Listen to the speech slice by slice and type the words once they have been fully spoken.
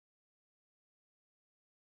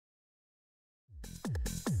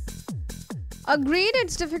Agreed,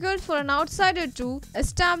 it's difficult for an outsider to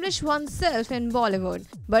establish oneself in Bollywood,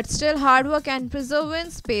 but still hard work and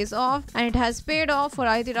perseverance pays off, and it has paid off for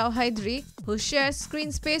Aditi Hydari, who shares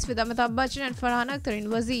screen space with Amitabh Bachchan and Farhan Akhtar in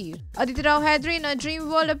Wazir. Aditi Hydari in a dream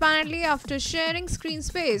world apparently after sharing screen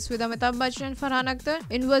space with Amitabh Bachchan and Farhan Akhtar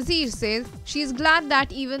in Wazir says she is glad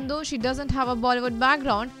that even though she doesn't have a Bollywood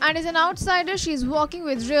background and is an outsider, she is working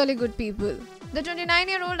with really good people. The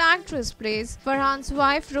 29-year-old actress plays Farhan's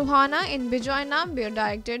wife Ruhana in Bijoy Nambir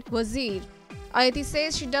directed Wazir. Aditi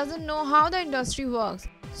says she doesn't know how the industry works,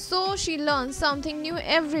 so she learns something new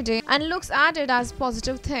every day and looks at it as a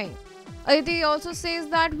positive thing. Aditi also says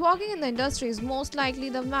that working in the industry is most likely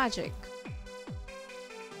the magic.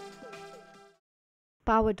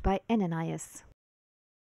 Powered by NNIS.